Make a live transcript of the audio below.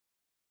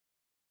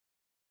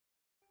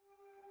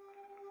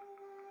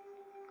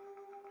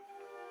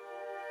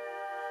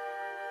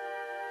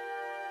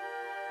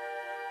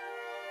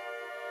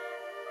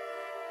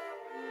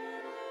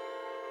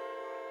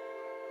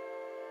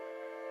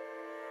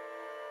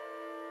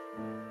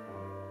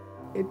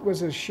It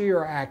was a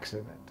sheer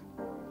accident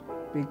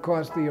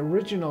because the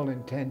original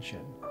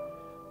intention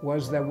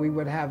was that we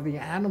would have the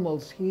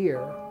animals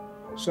here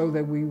so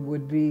that we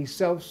would be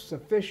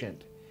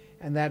self-sufficient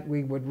and that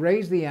we would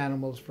raise the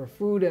animals for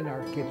food in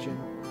our kitchen.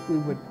 We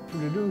would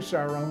produce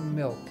our own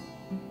milk.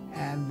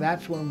 And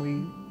that's when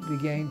we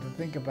began to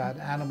think about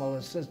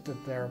animal-assisted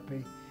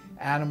therapy,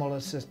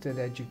 animal-assisted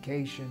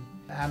education,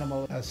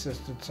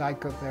 animal-assisted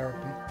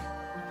psychotherapy.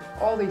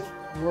 All these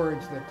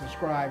words that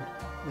describe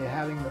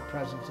having the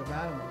presence of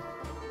animals.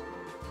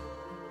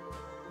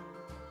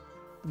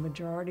 The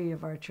majority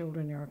of our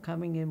children are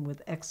coming in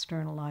with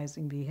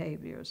externalizing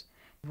behaviors.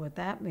 What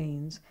that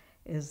means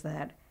is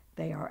that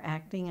they are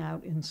acting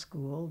out in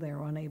school,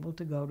 they're unable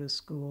to go to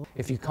school.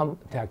 If you come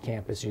to our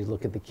campus and you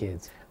look at the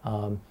kids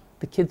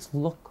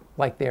look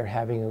like they're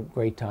having a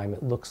great time.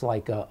 It looks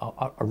like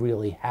a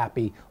really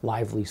happy,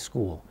 lively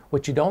school.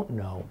 What you don't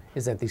know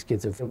is that these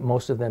kids,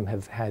 most of them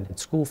have had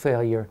school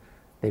failure,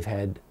 they've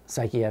had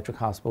psychiatric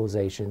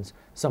hospitalizations,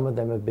 some of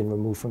them have been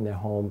removed from their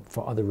home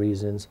for other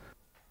reasons.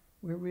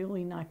 We're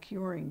really not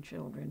curing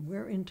children,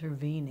 we're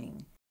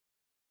intervening.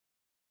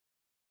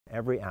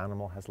 Every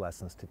animal has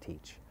lessons to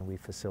teach. We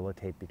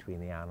facilitate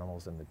between the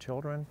animals and the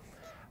children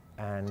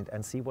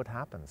and see what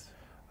happens.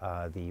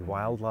 The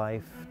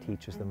wildlife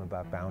teaches them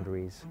about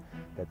boundaries,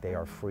 that they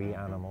are free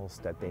animals,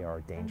 that they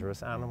are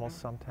dangerous animals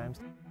sometimes.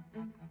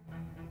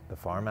 The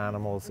farm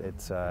animals,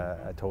 it's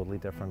a totally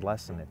different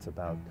lesson. It's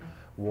about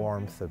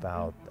warmth,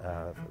 about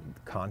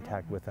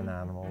contact with an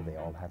animal. They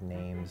all have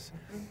names,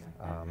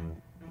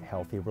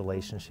 healthy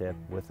relationship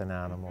with an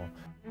animal.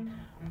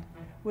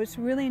 What's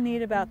really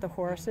neat about the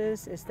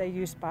horses is they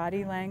use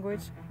body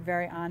language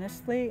very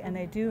honestly, and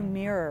they do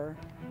mirror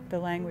the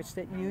language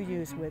that you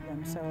use with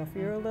them. So if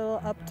you're a little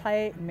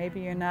uptight and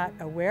maybe you're not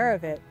aware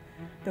of it,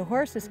 the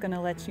horse is going to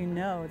let you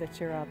know that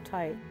you're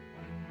uptight.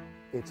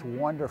 It's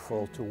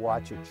wonderful to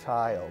watch a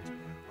child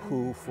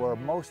who for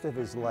most of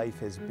his life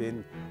has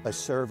been a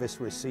service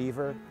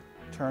receiver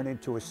turn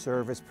into a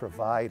service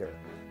provider.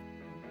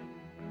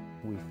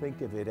 We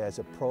think of it as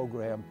a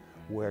program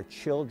where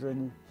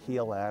children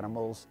heal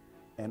animals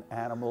and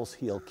animals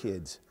heal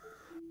kids.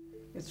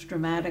 It's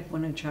dramatic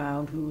when a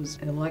child who's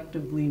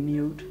electively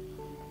mute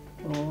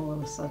will all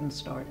of a sudden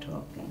start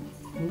talking.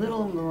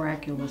 Little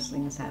miraculous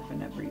things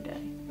happen every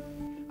day.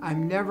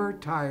 I'm never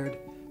tired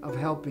of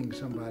helping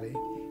somebody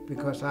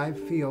because I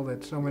feel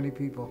that so many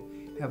people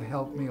have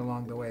helped me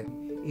along the way.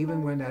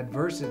 Even when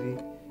adversity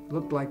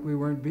looked like we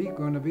weren't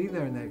going to be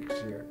there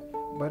next year.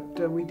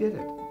 But we did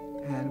it,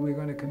 and we're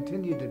going to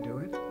continue to do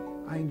it.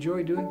 I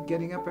enjoy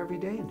getting up every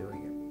day and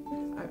doing it.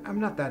 I'm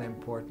not that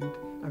important.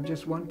 I'm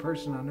just one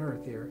person on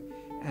earth here,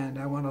 and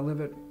I want to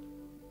live it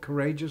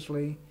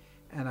courageously,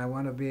 and I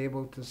want to be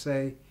able to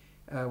say,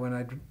 when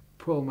I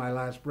pull my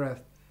last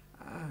breath,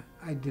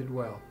 I did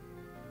well.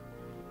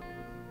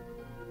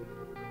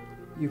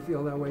 You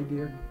feel that way,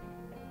 dear?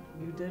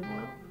 You did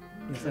well.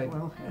 Yes, I did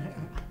well.